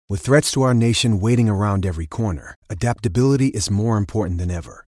With threats to our nation waiting around every corner, adaptability is more important than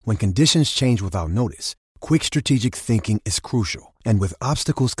ever. When conditions change without notice, quick strategic thinking is crucial. And with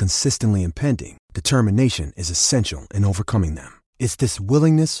obstacles consistently impending, determination is essential in overcoming them. It's this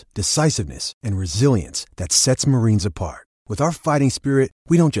willingness, decisiveness, and resilience that sets Marines apart. With our fighting spirit,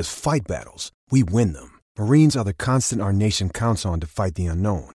 we don't just fight battles, we win them. Marines are the constant our nation counts on to fight the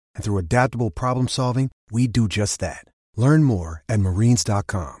unknown. And through adaptable problem solving, we do just that. Learn more at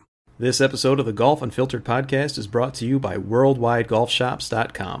marines.com. This episode of the Golf Unfiltered podcast is brought to you by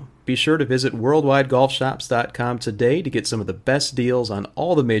WorldwideGolfShops.com. Be sure to visit WorldwideGolfShops.com today to get some of the best deals on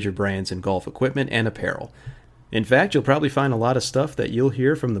all the major brands in golf equipment and apparel. In fact, you'll probably find a lot of stuff that you'll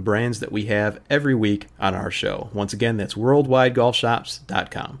hear from the brands that we have every week on our show. Once again, that's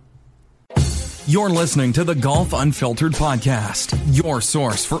WorldwideGolfShops.com. You're listening to the Golf Unfiltered podcast, your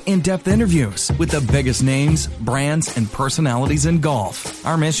source for in-depth interviews with the biggest names, brands, and personalities in golf.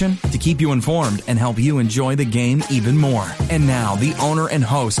 Our mission? To keep you informed and help you enjoy the game even more. And now, the owner and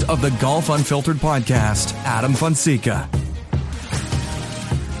host of the Golf Unfiltered podcast, Adam Fonseca.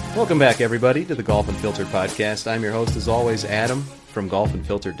 Welcome back, everybody, to the Golf Unfiltered podcast. I'm your host, as always, Adam from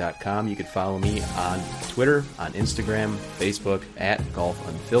golfunfiltered.com. You can follow me on Twitter, on Instagram, Facebook, at Golf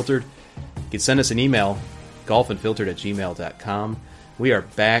Unfiltered. You can send us an email, golfunfiltered@gmail.com. We are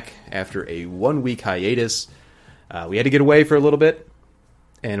back after a 1-week hiatus. We had to get away for a little bit.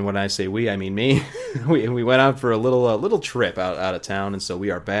 And when I say we, I mean me. we went out for a little trip out of town, and so we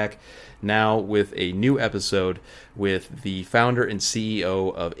are back now with a new episode with the founder and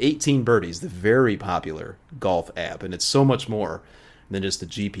CEO of 18 Birdies, the very popular golf app. And it's so much more than just a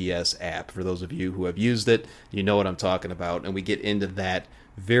GPS app. For those of you who have used it, you know what I'm talking about. And we get into that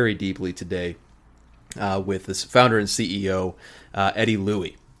very deeply today with this founder and CEO, Eddie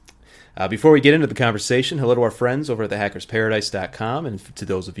Louie. Before we get into the conversation, hello to our friends over at thehackersparadise.com, and to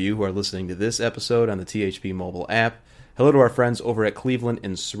those of you who are listening to this episode on the THP mobile app, hello to our friends over at Cleveland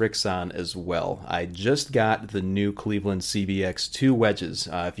and Srixon as well. I just got the new Cleveland CBX2 wedges.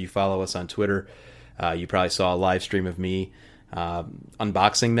 If you follow us on Twitter, you probably saw a live stream of me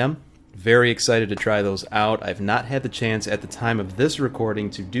unboxing them. Very excited to try those out. I've not had the chance at the time of this recording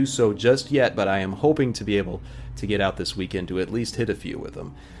to do so just yet, but I am hoping to be able to get out this weekend to at least hit a few with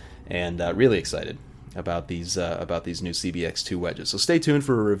them. And really excited about these new CBX2 wedges. So stay tuned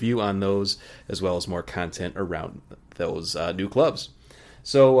for a review on those, as well as more content around those new clubs.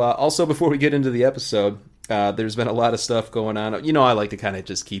 So also, before we get into the episode, there's been a lot of stuff going on. You know, I like to kind of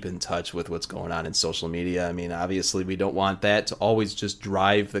just keep in touch with what's going on in social media. I mean, obviously, we don't want that to always just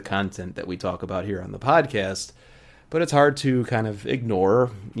drive the content that we talk about here on the podcast, but it's hard to kind of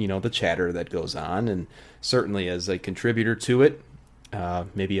ignore, the chatter that goes on. And certainly as a contributor to it,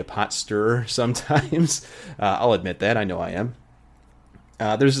 maybe a pot stirrer sometimes, I'll admit that. I know I am.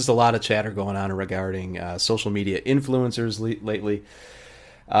 There's just a lot of chatter going on regarding social media influencers lately.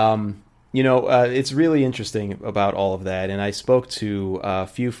 It's really interesting about all of that, and I spoke to a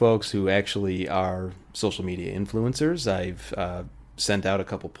few folks who actually are social media influencers. I've sent out a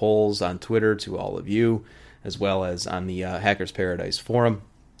couple polls on Twitter to all of you, as well as on the Hackers Paradise forum.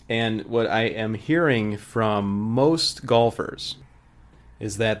 And what I am hearing from most golfers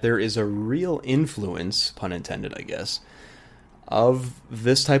is that there is a real influence, pun intended, I guess, of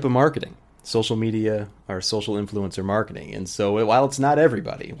this type of marketing. Social media or social influencer marketing. And so while it's not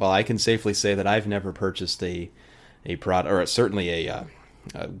everybody, well, I can safely say that I've never purchased a product, or certainly a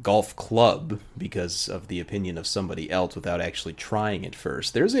golf club, because of the opinion of somebody else without actually trying it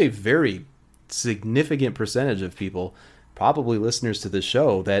first. There's a very significant percentage of people, probably listeners to this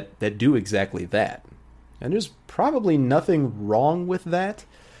show, that do exactly that. And there's probably nothing wrong with that.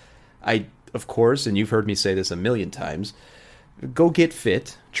 Of course, and you've heard me say this a million times, go get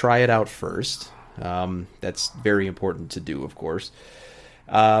fit, try it out first. That's very important to do, of course.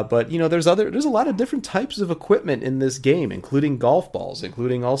 But there's a lot of different types of equipment in this game, including golf balls,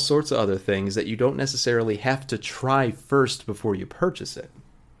 including all sorts of other things that you don't necessarily have to try first before you purchase it.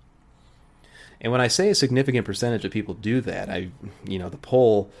 And when I say a significant percentage of people do that, the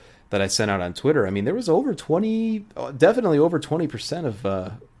poll that I sent out on Twitter, I mean, there was definitely over 20%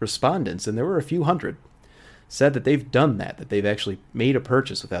 of respondents, and there were a few hundred, said that they've done that they've actually made a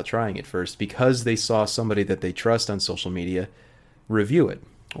purchase without trying it first because they saw somebody that they trust on social media review it,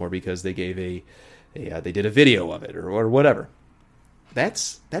 or because they gave they did a video of it, or whatever.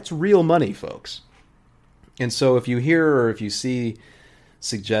 That's real money, folks. And so if you hear or if you see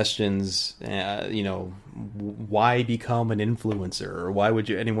suggestions, why become an influencer, or why would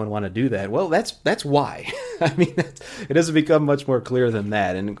anyone want to do that? Well, that's why. I mean, it doesn't become much more clear than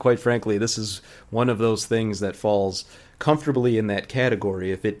that. And quite frankly, this is one of those things that falls comfortably in that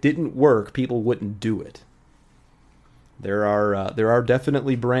category. If it didn't work, people wouldn't do it. There are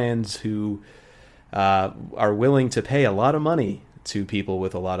definitely brands who are willing to pay a lot of money to people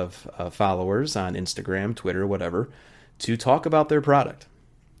with a lot of followers on Instagram, Twitter, whatever, to talk about their product.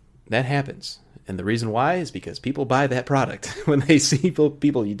 That happens. And the reason why is because people buy that product when they see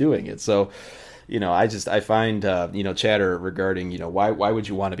people doing it. So, I find, chatter regarding, why would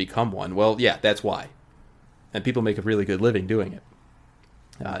you want to become one? Well, yeah, that's why. And people make a really good living doing it.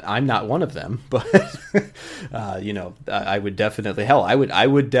 I'm not one of them, but I would definitely I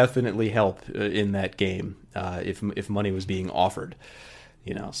would definitely help in that game if money was being offered,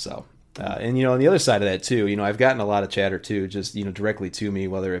 So and on the other side of that too, I've gotten a lot of chatter too, just directly to me,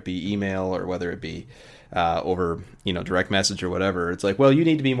 whether it be email or whether it be over direct message or whatever. It's like, well, you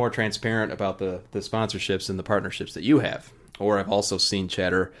need to be more transparent about the sponsorships and the partnerships that you have. Or I've also seen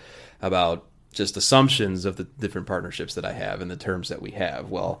chatter about just assumptions of the different partnerships that I have and the terms that we have.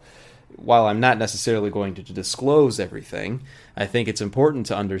 Well, while I'm not necessarily going to disclose everything, I think it's important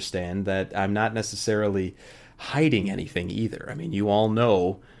to understand that I'm not necessarily hiding anything either. I mean, you all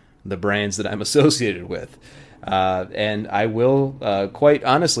know the brands that I'm associated with. And I will quite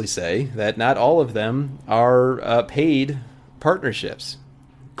honestly say that not all of them are paid partnerships.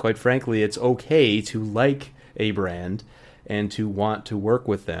 Quite frankly, it's okay to like a brand and to want to work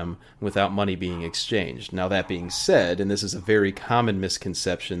with them without money being exchanged. Now, that being said, and this is a very common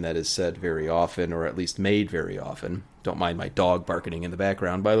misconception that is said very often, or at least made very often. Don't mind my dog barking in the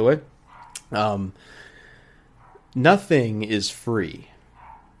background, by the way. Nothing is free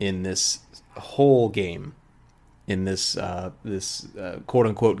in this whole game, in this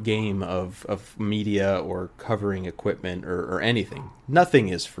quote-unquote game of media or covering equipment or anything. Nothing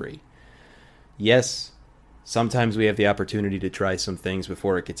is free. Yes, sometimes we have the opportunity to try some things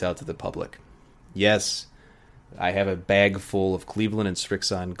before it gets out to the public. Yes, I have a bag full of Cleveland and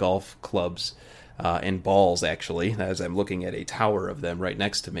Srixon golf clubs and balls, actually, as I'm looking at a tower of them right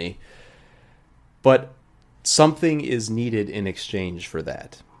next to me. But something is needed in exchange for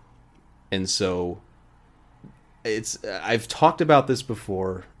that. And so I've talked about this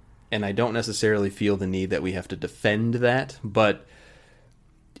before, and I don't necessarily feel the need that we have to defend that, but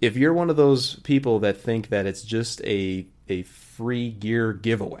if you're one of those people that think that it's just a free gear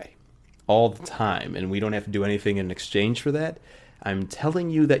giveaway all the time and we don't have to do anything in exchange for that, I'm telling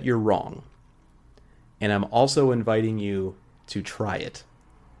you that you're wrong. And I'm also inviting you to try it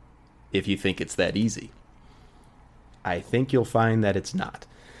if you think it's that easy. I think you'll find that it's not.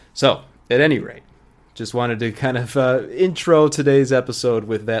 So, at any rate, just wanted to kind of intro today's episode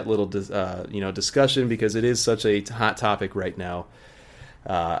with that little discussion, because it is such a hot topic right now.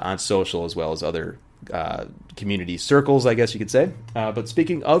 On social as well as other community circles, I guess you could say. But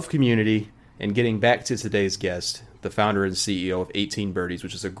speaking of community and getting back to today's guest, the founder and CEO of 18 Birdies,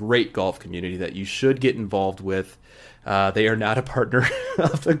 which is a great golf community that you should get involved with. They are not a partner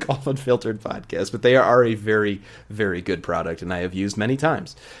of the Golf Unfiltered podcast, but they are a very, very good product, and I have used many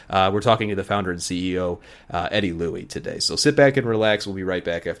times. We're talking to the founder and CEO, Eddie Louie, today. So sit back and relax. We'll be right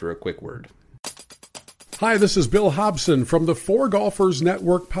back after a quick word. Hi, this is Bill Hobson from the Four Golfers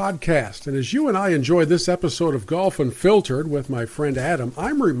Network podcast. And as you and I enjoy this episode of Golf Unfiltered with my friend Adam,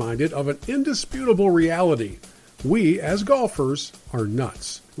 I'm reminded of an indisputable reality. We, as golfers, are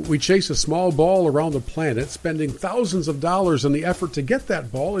nuts. We chase a small ball around the planet, spending thousands of dollars in the effort to get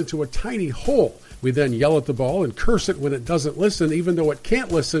that ball into a tiny hole. We then yell at the ball and curse it when it doesn't listen, even though it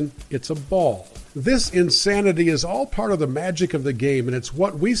can't listen. It's a ball. This insanity is all part of the magic of the game, and it's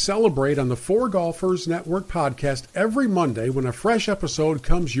what we celebrate on the Four Golfers Network podcast every Monday when a fresh episode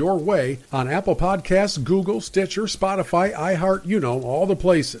comes your way on Apple Podcasts, Google, Stitcher, Spotify, iHeart, all the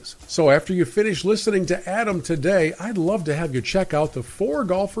places. So after you finish listening to Adam today, I'd love to have you check out the Four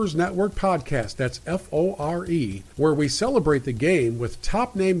Golfers Network podcast, that's F-O-R-E, where we celebrate the game with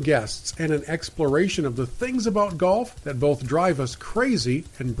top-name guests and an exploration of the things about golf that both drive us crazy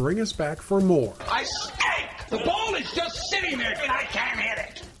and bring us back for more. I stink! The ball is just sitting there and I can't hit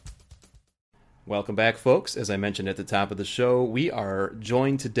it! Welcome back, folks. As I mentioned at the top of the show, we are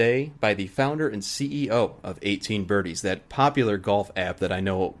joined today by the founder and CEO of 18 Birdies, that popular golf app that I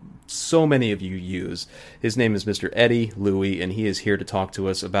know so many of you use. His name is Mr. Eddie Louie, and he is here to talk to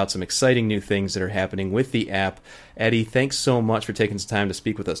us about some exciting new things that are happening with the app. Eddie, thanks so much for taking some time to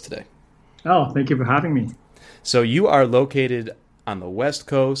speak with us today. Oh, thank you for having me. So you are located on the West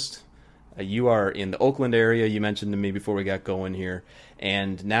Coast. You are in the Oakland area, you mentioned to me before we got going here,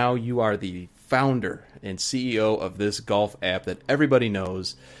 and now you are the founder and CEO of this golf app that everybody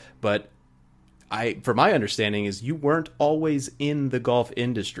knows, but from my understanding is you weren't always in the golf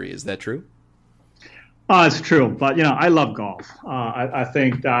industry. Is that true? It's true, but I love golf. I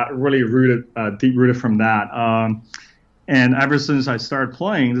think that really deep rooted from that. And ever since I started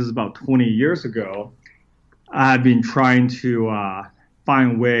playing, this is about 20 years ago, I've been trying to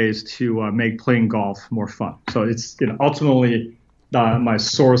find ways to make playing golf more fun. So it's ultimately my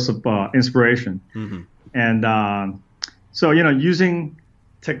source of inspiration. Mm-hmm. And so using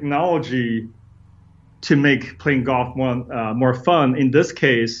technology to make playing golf more fun. In this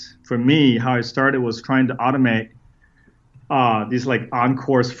case, for me, how I started was trying to automate these like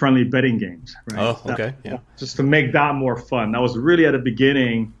on-course friendly betting games. Right? Oh, okay, yeah. Just to make that more fun. That was really at the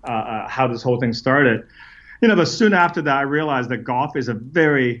beginning how this whole thing started. But soon after that, I realized that golf is a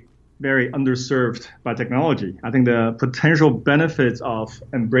very, very underserved by technology. I think the potential benefits of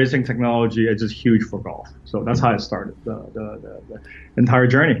embracing technology are just huge for golf. So that's how I started the entire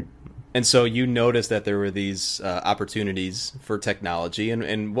journey. And so you noticed that there were these opportunities for technology,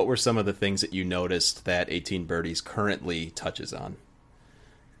 and what were some of the things that you noticed that 18 Birdies currently touches on?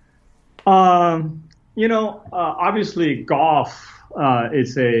 Obviously golf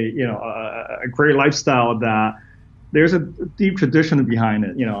is a great lifestyle that there's a deep tradition behind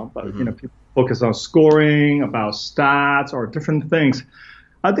it. But mm-hmm. People focus on scoring, about stats, or different things.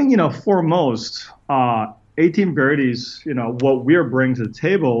 I think foremost. 18 Birdies, what we're bringing to the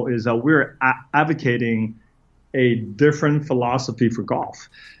table is that we're advocating a different philosophy for golf.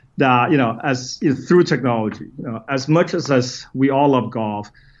 That, as through technology, as much as we all love golf,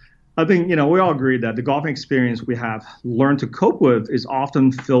 I think, we all agree that the golfing experience we have learned to cope with is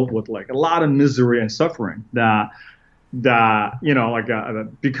often filled with like a lot of misery and suffering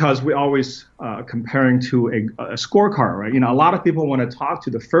because we always comparing to a scorecard, right? A lot of people want to talk to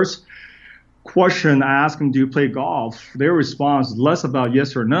the first question, I ask them, do you play golf? Their response is less about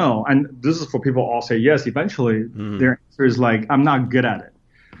yes or no. And this is for people all say yes. Eventually, their answer is like, I'm not good at it.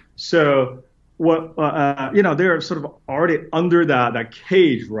 So what, they're sort of already under that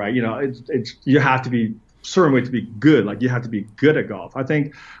cage, right? It's you have to be certain way to be good. Like you have to be good at golf. I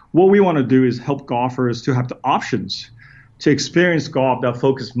think what we want to do is help golfers to have the options to experience golf that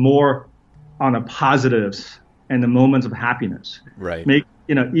focus more on the positives and the moments of happiness. Right. Make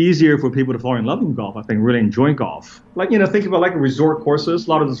easier for people to fall in love with golf. I think really enjoy golf. Like think about like resort courses. A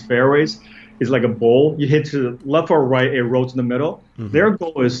lot of those fairways is like a bowl. You hit to the left or right, a road to the middle. Mm-hmm. Their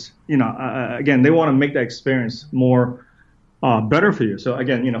goal is, again, they want to make that experience more better for you. So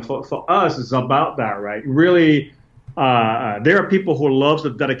again, for us, it's about that, right? Really, there are people who love the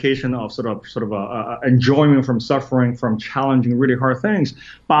dedication of sort of enjoyment from suffering, from challenging really hard things.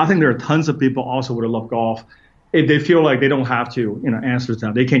 But I think there are tons of people also who love golf. If they feel like they don't have to, answer to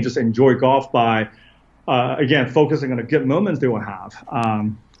them, they can just enjoy golf by, again, focusing on the good moments they will have.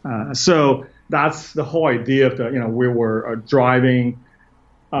 So that's the whole idea of we were driving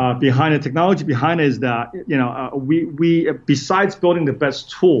behind the technology behind it is that, we besides building the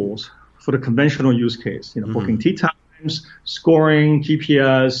best tools for the conventional use case, mm-hmm. booking tee times, scoring,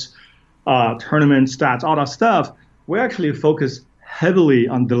 GPS, tournament stats, all that stuff, we actually focus heavily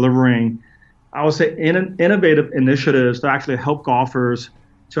on delivering, I would say, innovative initiatives to actually help golfers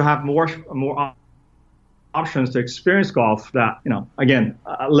to have more options to experience golf that, again,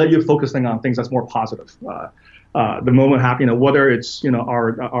 let you focusing on things that's more positive. The moment happy, whether it's,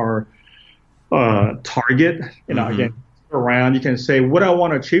 our target, mm-hmm. again, around, you can say, what I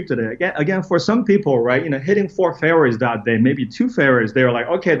want to achieve today. Again, for some people, right, hitting 4 fairways that day, maybe 2 fairways, they're like,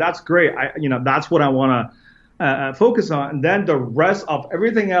 okay, that's great. That's what I want to focus on. And then the rest of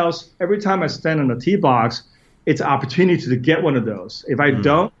everything else, every time I stand on the tee box, it's an opportunity to get one of those. If I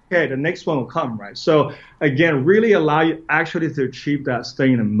don't, okay, the next one will come, right? So again, really allow you actually to achieve that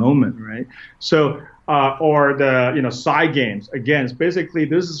stay in the moment, right? So, or the, side games. Again, it's basically,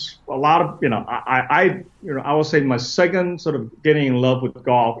 this is a lot of, I will say my second sort of getting in love with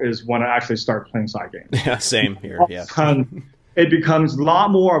golf is when I actually start playing side games. Yeah, same here, yeah. It becomes a lot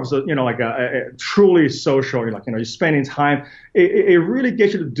more of a truly social. You're spending time. It really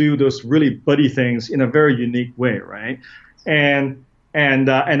gets you to do those really buddy things in a very unique way, right? And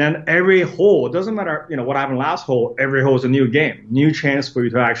then every hole, it doesn't matter what happened last hole. Every hole is a new game, new chance for you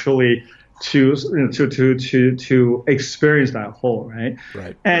to actually to experience that hole, right?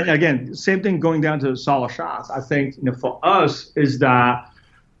 Right. And again, same thing going down to solid shots. I think for us is that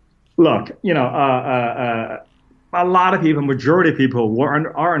look, a lot of people, majority of people who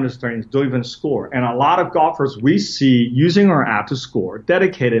are understanding don't even score. And a lot of golfers we see using our app to score,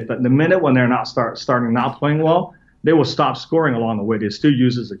 dedicated, but the minute when they're not starting not playing well, they will stop scoring along the way. They still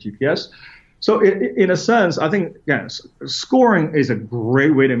use it as a GPS. So in a sense, I think, again, scoring is a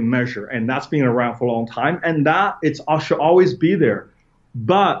great way to measure, and that's been around for a long time. And that should always be there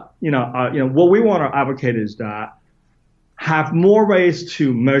But what we want to advocate is that have more ways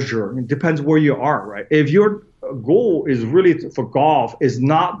to measure. It depends where you are, right? If your goal is really for golf is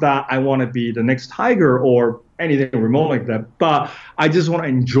not that I want to be the next Tiger or anything remote like that, but I just want to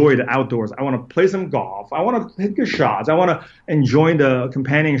enjoy the outdoors. I want to play some golf. I want to hit good shots. I want to enjoy the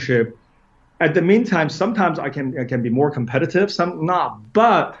companionship. At the meantime, sometimes I can be more competitive, some not.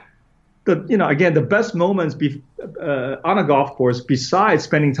 But the best moments on a golf course, besides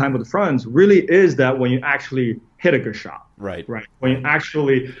spending time with friends, really is that when you actually hit a good shot. Right. When you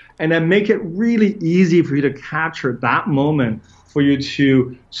actually, and then make it really easy for you to capture that moment, for you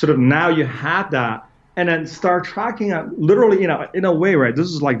to sort of, now you have that, and then start tracking it literally, in a way, right? This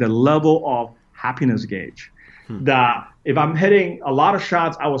is like the level of happiness gauge. That if I'm hitting a lot of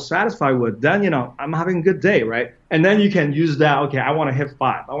shots I was satisfied with, then, I'm having a good day, right? And then you can use that, okay, I want to hit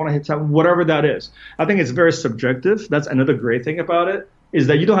 5, I want to hit 7, whatever that is. I think it's very subjective. That's another great thing about it, is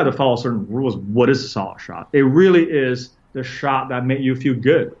that you don't have to follow certain rules. What is a solid shot? It really is the shot that made you feel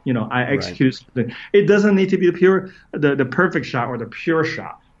good. I executed something. It doesn't need to be the perfect shot or the pure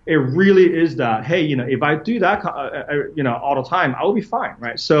shot. It really is that, hey, if I do that, all the time, I will be fine,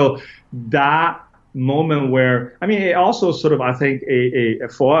 right? So that moment where, it also sort of, I think,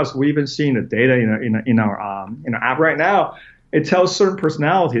 for us, we've been seeing the data in our app right now. It tells certain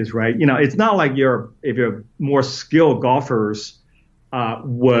personalities, right? It's not like if you're more skilled golfers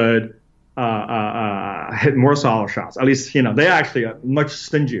would hit more solid shots. At least, they actually are much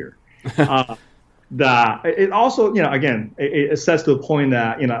stingier. That it also, again, it sets to the point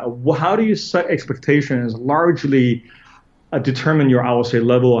that, how do you set expectations largely determine your, I would say,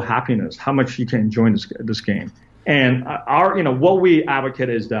 level of happiness, how much you can enjoy this game. And what we advocate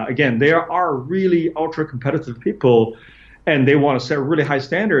is that, again, there are really ultra competitive people and they want to set really high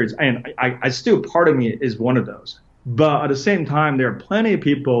standards. And I still, part of me is one of those. But at the same time, there are plenty of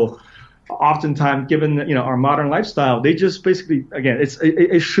people, oftentimes, given our modern lifestyle, they just basically, again,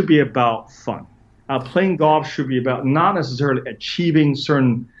 it should be about fun. Playing golf should be about not necessarily achieving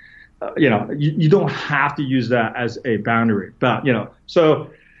certain, you don't have to use that as a boundary. But, so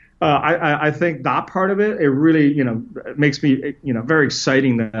I think that part of it really, makes me, very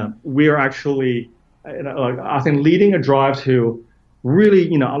exciting that we are actually, I think, leading a drive to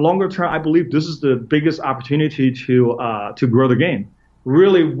really, a longer term. I believe this is the biggest opportunity to grow the game.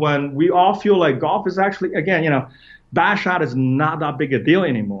 Really, when we all feel like golf is actually, again, bad shot is not that big a deal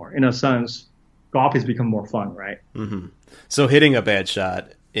anymore. In a sense, golf has become more fun, right? Mm-hmm. So hitting a bad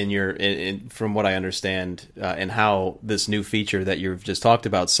shot, from what I understand, and how this new feature that you've just talked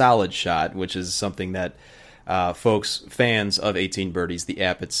about, Solid Shot, which is something that fans of 18 Birdies, the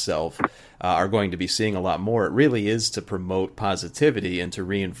app itself, are going to be seeing a lot more. It really is to promote positivity and to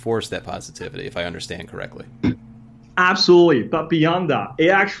reinforce that positivity, if I understand correctly. Absolutely. But beyond that, it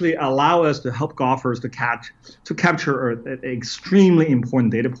actually allows us to help golfers to capture an extremely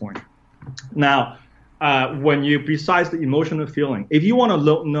important data point. Now, when you, besides the emotional feeling, if you want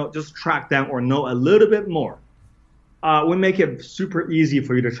to just track down or know a little bit more, we make it super easy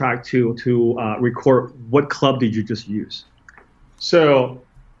for you to track to record what club did you just use. So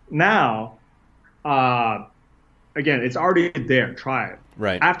now, again, it's already there. Try it.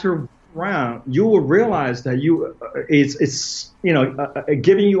 Right. After round, you will realize that it's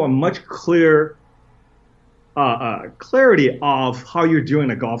giving you a much clearer clarity of how you're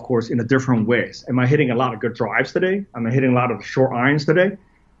doing a golf course in a different ways. Am I hitting a lot of good drives today? Am I hitting a lot of short irons today?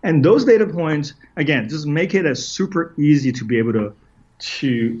 And those data points, again, just make it as super easy to be able to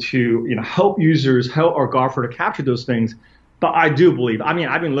help users, help our golfer to capture those things. But I do believe,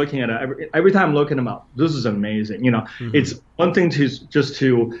 I've been looking at it every time I'm looking them up. This is amazing. It's one thing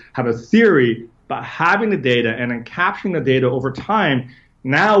to have a theory, but having the data and then capturing the data over time,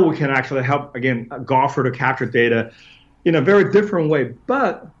 now we can actually help, again, a golfer to capture data in a very different way,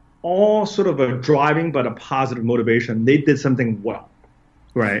 but all sort of a driving but a positive motivation. They did something well,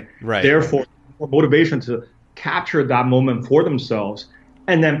 right? Therefore, more motivation to capture that moment for themselves,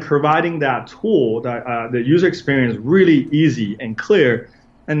 and then providing that tool, that the user experience really easy and clear.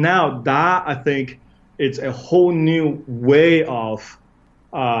 And now that, I think, it's a whole new way of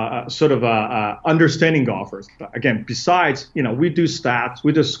understanding golfers. Again, besides, we do stats,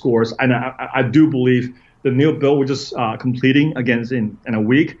 we do scores, and I do believe the new build we're just completing, again, in a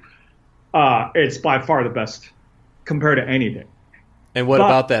week, it's by far the best compared to anything. And what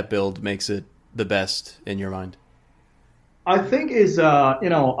about that build makes it the best in your mind? I think is,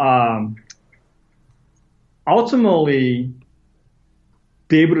 ultimately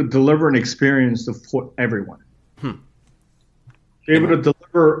be able to deliver an experience for everyone. Be able to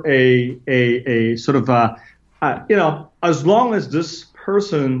deliver a sort of, as long as this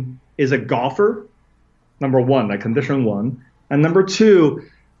person is a golfer, number one, like condition one, and number two,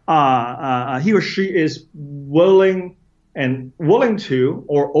 he or she is willing to,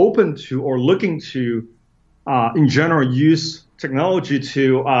 or open to, or looking to, in general, use technology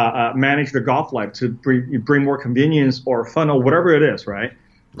to manage their golf life, to bring more convenience or fun or whatever it is, right?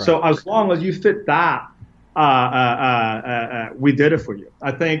 So as long as you fit that, we did it for you.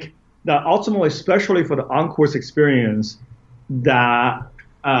 I think that ultimately, especially for the on-course experience, that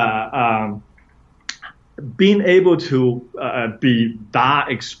being able to be that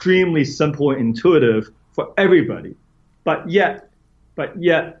extremely simple and intuitive for everybody, but yet,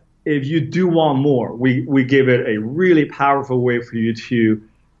 if you do want more, we give it a really powerful way for you to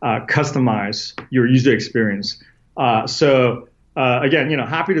customize your user experience. Again,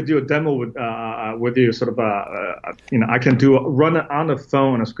 happy to do a demo with you. Sort of, I can run it on the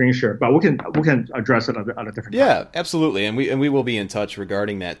phone on a screen share, but we can address it at a different time. Yeah, absolutely, and we will be in touch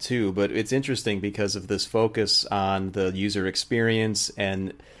regarding that too. But it's interesting because of this focus on the user experience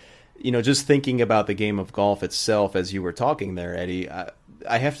and just thinking about the game of golf itself. As you were talking there, Eddie,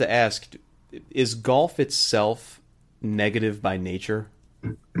 I have to ask: is golf itself negative by nature?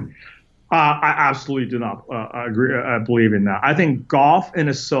 I absolutely do not agree. I believe in that. I think golf in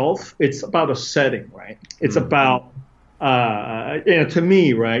itself, it's about a setting, right? It's about, to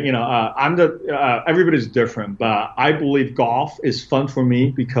me, right? Everybody's different, but I believe golf is fun for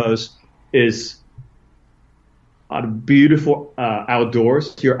me because it's beautiful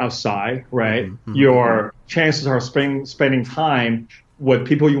outdoors. You're outside, right? Mm-hmm. Your chances are spending time with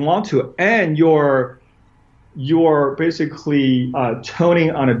people you want to, and you're basically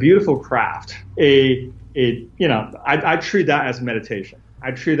toning on a beautiful craft. I treat that as meditation.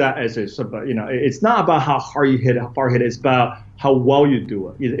 I treat that as it's not about how hard you hit, how far you hit. It's about how well you do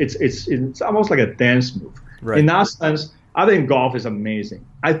it. It's almost like a dance move. Right. In that sense, I think golf is amazing.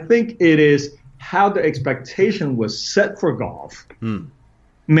 I think it is how the expectation was set for golf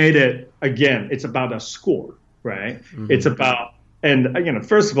made it, again, it's about a score, right? Mm-hmm. It's about, and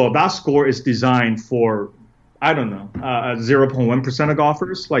first of all, that score is designed for, I don't know, 0.1% of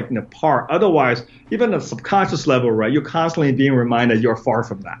golfers, like par. Otherwise, even at the subconscious level, right, you're constantly being reminded you're far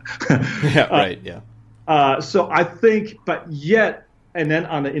from that. Yeah, right, yeah. So I think, but yet, and then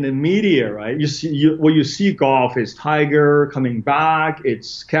in the media, right, you see golf is Tiger coming back,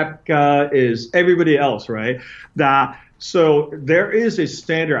 it's Koepka, is everybody else, right? So there is a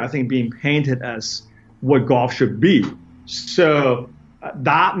standard, I think, being painted as what golf should be. So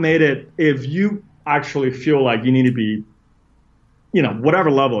that made it, if you actually feel like you need to be,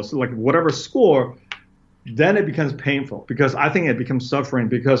 whatever level, so like whatever score, then it becomes painful, because I think it becomes suffering,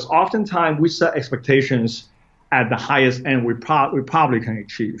 because oftentimes we set expectations at the highest end we probably can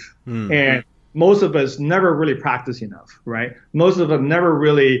achieve. And most of us never really practice enough, right? Most of us never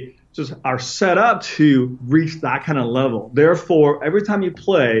really just are set up to reach that kind of level. Therefore, every time you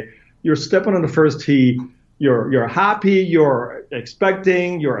play, you're stepping on the first tee, you're happy, you're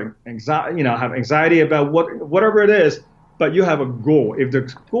expecting, you're have anxiety about whatever it is, but you have a goal. If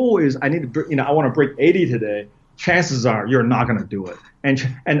the goal is I want to break 80 today, chances are you're not going to do it. And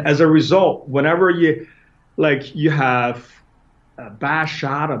as a result, whenever you have a bad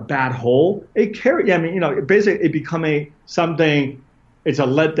shot, a bad hole, basically it becomes something. It's a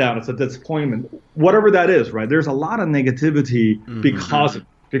letdown. It's a disappointment. Whatever that is, right? There's a lot of negativity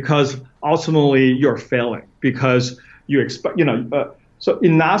because ultimately you're failing, because you expect, so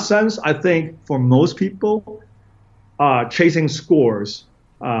in that sense, I think for most people, chasing scores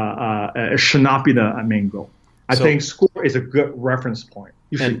should not be the main goal. I think score is a good reference point.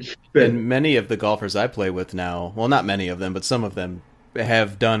 You should keep it. And many of the golfers I play with now, well, not many of them, but some of them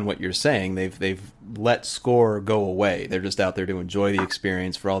have done what you're saying. They've let score go away. They're just out there to enjoy the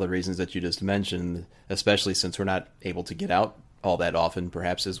experience for all the reasons that you just mentioned, especially since we're not able to get out all that often,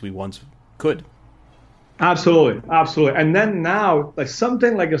 perhaps, as we once could. Absolutely. And then now, like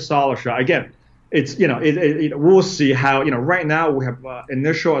something like a solid shot, again, it's, we'll see how, right now we have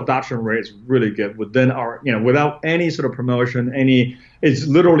initial adoption rates really good within our, without any sort of promotion, it's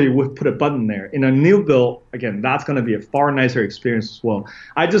literally we put a button there. In a new build, again, that's going to be a far nicer experience as well.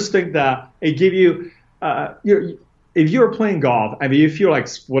 I just think that it give you, if you're playing golf, I mean, you feel like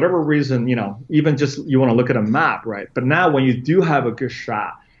whatever reason, even just you want to look at a map, right? But now when you do have a good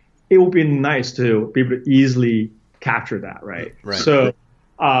shot, it would be nice to be able to easily capture that, right? So,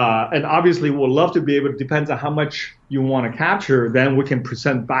 and obviously we'll love to be able to, depends on how much you want to capture, then we can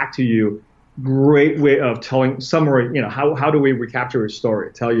present back to you great way of telling summary, how do we recapture a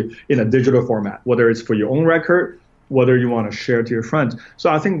story, tell you in a digital format, whether it's for your own record, whether you want to share to your friends. So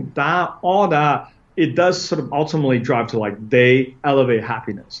I think that all that it does sort of ultimately drive to like they elevate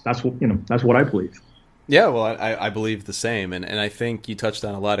happiness. That's what I believe. Yeah, well, I believe the same, and I think you touched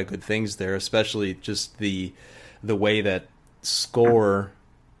on a lot of good things there, especially just the way that score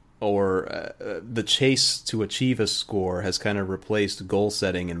or the chase to achieve a score has kind of replaced goal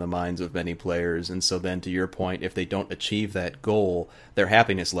setting in the minds of many players. And so then, to your point, if they don't achieve that goal, their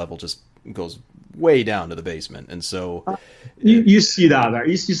happiness level just goes way down to the basement. And so you see that there.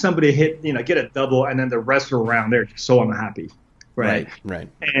 You see somebody get a double, and then the rest of the round they're just so unhappy, right?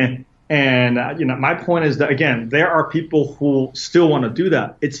 And my point is that, again, there are people who still want to do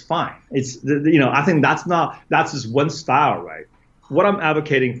that. It's fine. I think that's just one style, right? What I'm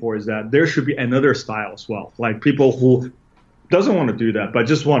advocating for is that there should be another style as well, like people who doesn't want to do that but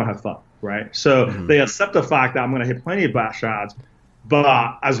just want to have fun, right? So they accept the fact that I'm going to hit plenty of bad shots,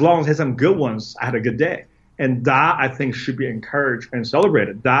 but as long as I hit some good ones, I had a good day, and that I think should be encouraged and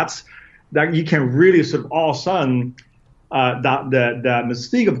celebrated. That you can really sort of all of a sudden the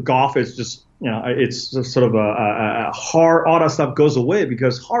mystique of golf is just it's just sort of a hard, all that stuff goes away,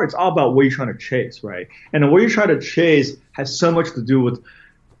 because hard, it's all about what you're trying to chase, right? And what you're trying to chase has so much to do with,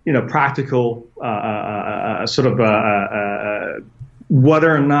 practical,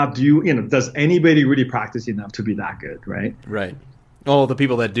 whether or not does anybody really practice enough to be that good, right? Right. Oh, the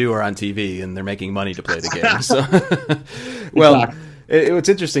people that do are on TV and they're making money to play the game. So, well, exactly. What's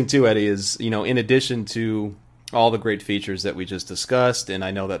interesting too, Eddie, is, in addition to all the great features that we just discussed, and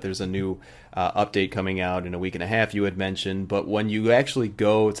I know that there's a new update coming out in a week and a half you had mentioned, but when you actually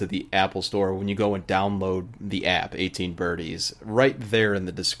go to the Apple Store, when you go and download the app 18 Birdies, right there in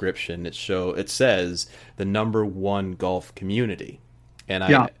the description it says the #1 golf community. And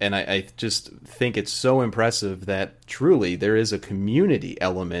I just think it's so impressive that truly there is a community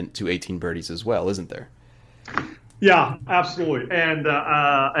element to 18 Birdies as well, isn't there? Yeah, absolutely, and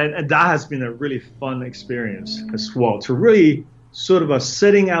that has been a really fun experience as well, to really sort of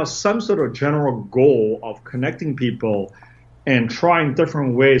setting out some sort of general goal of connecting people and trying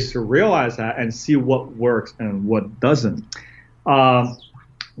different ways to realize that and see what works and what doesn't.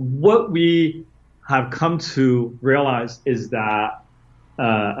 What we have come to realize is that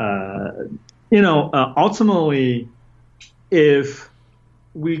ultimately, if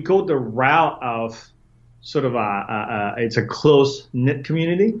we go the route of sort of it's a close knit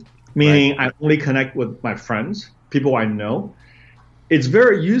community, meaning right. I only connect with my friends, people I know. It's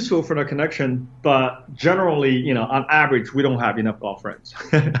very useful for the connection, but generally, on average, we don't have enough golf friends.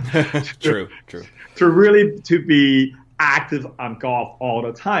 True. To be active on golf all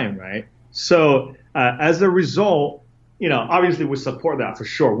the time, right? So as a result, obviously we support that for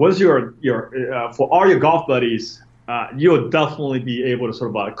sure. What's your for all your golf buddies? You'll definitely be able to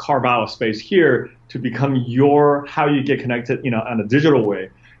sort of carve out a space here to become how you get connected, in a digital way.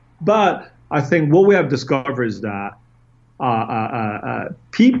 But I think what we have discovered is that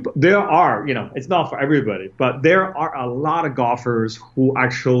people, there are, it's not for everybody, but there are a lot of golfers who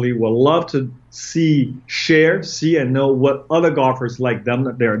actually will love to see and know what other golfers like them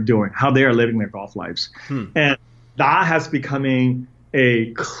that they're doing, how they are living their golf lives. And that has becoming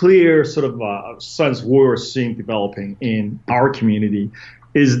a clear sort of sense we're seeing developing in our community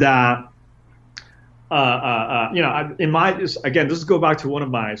is that, again, this go back to one of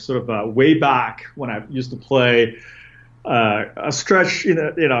my sort of way back when I used to play a stretch,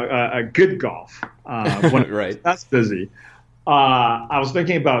 a good golf. When right. That's busy. I was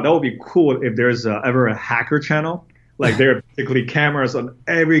thinking about that would be cool if there's ever a hacker channel. Like there are particularly cameras on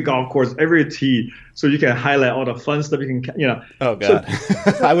every golf course, every tee, so you can highlight all the fun stuff you can, Oh God, so,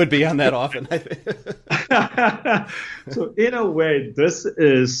 I would be on that often. So in a way, this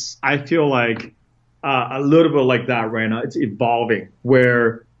is, I feel like a little bit like that right now. It's evolving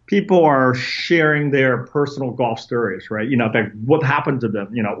where people are sharing their personal golf stories, right? Like what happened to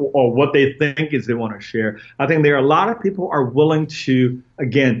them, or what they think is they want to share. I think there are a lot of people are willing to,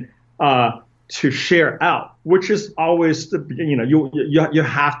 again, to share out, which is always you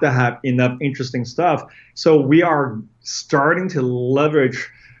have to have enough interesting stuff. So we are starting to leverage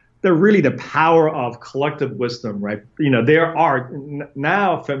the power of collective wisdom, right? There are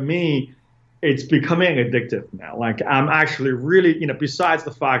now, for me, it's becoming addictive now. Like I'm actually really, besides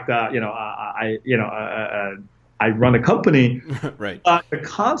the fact that I run a company, right? The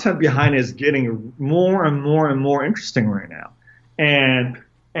content behind it is getting more and more and more interesting right now, and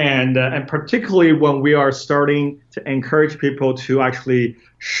particularly when we are starting to encourage people to actually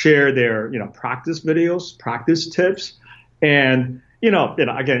share their, practice videos, practice tips. And,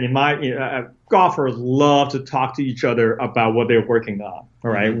 again, in my, golfers love to talk to each other about what they're working on.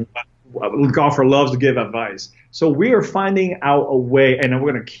 All right. Mm-hmm. Golfer loves to give advice. So we are finding out a way, and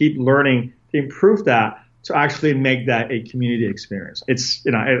we're going to keep learning improve that to actually make that a community experience. It's,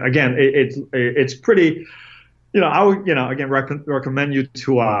 again, it's pretty, I would, again, recommend you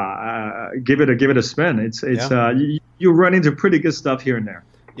to give it a spin. You run into pretty good stuff here and there.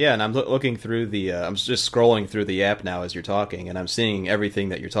 Yeah, and I'm looking through I'm just scrolling through the app now as you're talking, and I'm seeing everything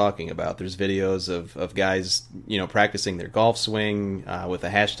that you're talking about. There's videos of guys, practicing their golf swing with the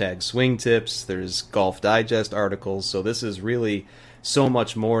hashtag swing tips. There's Golf Digest articles. So this is really so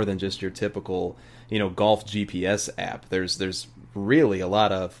much more than just your typical, golf GPS app. There's really a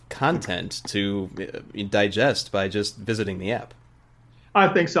lot of content to digest by just visiting the app. I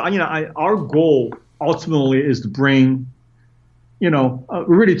think so. Our goal ultimately is to bring,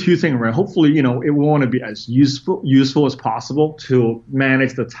 really two things, right? Hopefully, we want to be as useful as possible to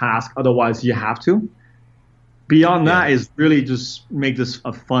manage the task. Otherwise, you have to. Beyond that is really just make this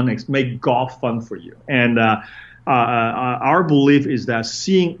make golf fun for you. And our belief is that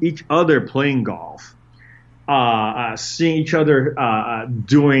seeing each other playing golf, seeing each other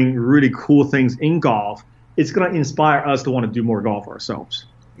doing really cool things in golf, it's going to inspire us to want to do more golf ourselves.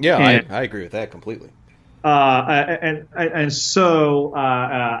 Yeah, I agree with that completely. So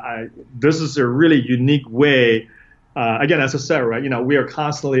this is a really unique way. Again, as I said, right? We are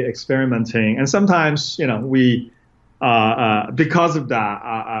constantly experimenting, and sometimes, we because of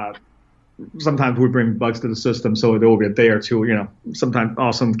that, sometimes we bring bugs to the system, so there will be a day or two. Sometimes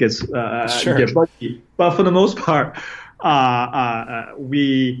awesome gets buggy, but for the most part,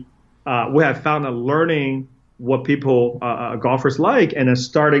 we have found that learning what people golfers like, and then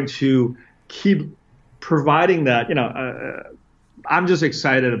starting to keep providing that, I'm just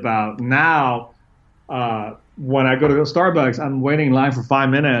excited about now. When I go to Starbucks, I'm waiting in line for 5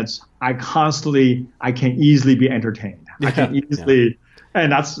 minutes. I can easily be entertained. I can easily,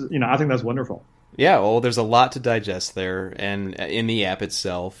 and that's, I think that's wonderful. Yeah, well, there's a lot to digest there, and in the app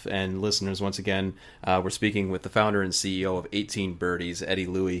itself. And listeners, once again, we're speaking with the founder and CEO of 18 Birdies, Eddie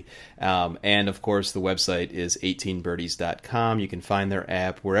Louie, and of course, the website is 18birdies.com. You can find their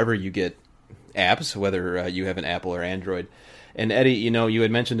app wherever you get apps, whether you have an Apple or Android. And Eddie, you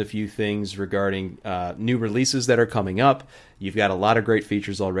had mentioned a few things regarding new releases that are coming up. You've got a lot of great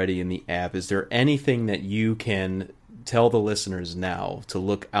features already in the app. Is there anything that you can tell the listeners now to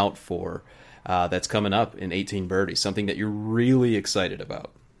look out for that's coming up in 18 Birdies, something that you're really excited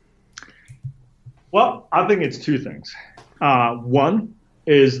about? Well, I think it's two things. One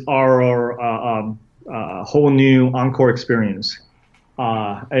is our whole new Encore experience.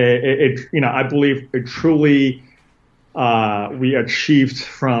 I believe it truly we achieved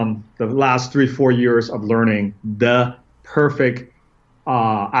from the last 3-4 years of learning the perfect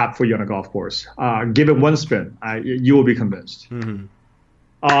app for you on a golf course. Give it one spin, you will be convinced.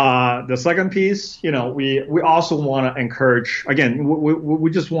 Mm-hmm. The second piece, we also want to encourage. Again,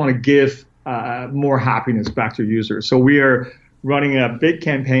 we just want to give more happiness back to users. So we are running a big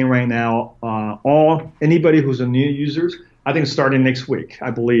campaign right now. Anybody who's a new user, I think starting next week, I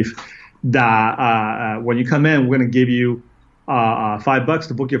believe that when you come in, we're going to give you $5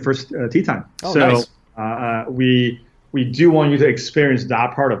 to book your first tee time. Oh, nice. We do want you to experience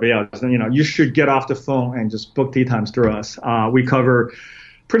that part of it. You should get off the phone and just book tee times through us. We cover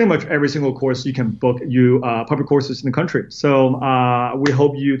pretty much every single course you can book, public courses in the country. So we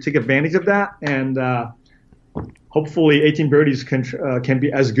hope you take advantage of that, and hopefully 18 Birdies can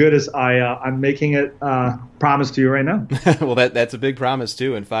be as good as I'm making it promise to you right now. Well, that's a big promise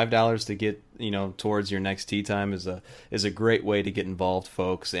too, and $5 to get towards your next tee time is a great way to get involved,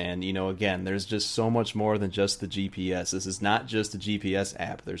 folks. And again, there's just so much more than just the GPS. This is not just a GPS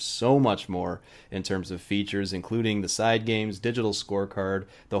app. There's so much more in terms of features, including the side games, digital scorecard,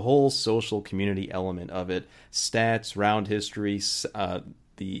 the whole social community element of it, stats, round history,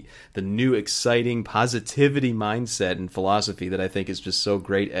 the new exciting positivity mindset and philosophy that I think is just so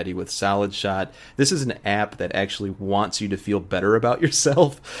great, Eddie, with Solid Shot. This is an app that actually wants you to feel better about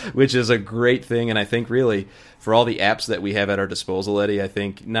yourself, which is a great thing. And I think really for all the apps that we have at our disposal, Eddie, I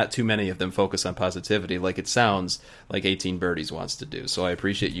think not too many of them focus on positivity like it sounds like 18 Birdies wants to do. So I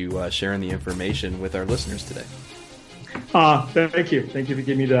appreciate you sharing the information with our listeners today. Thank you. Thank you for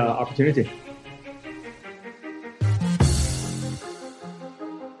giving me the opportunity.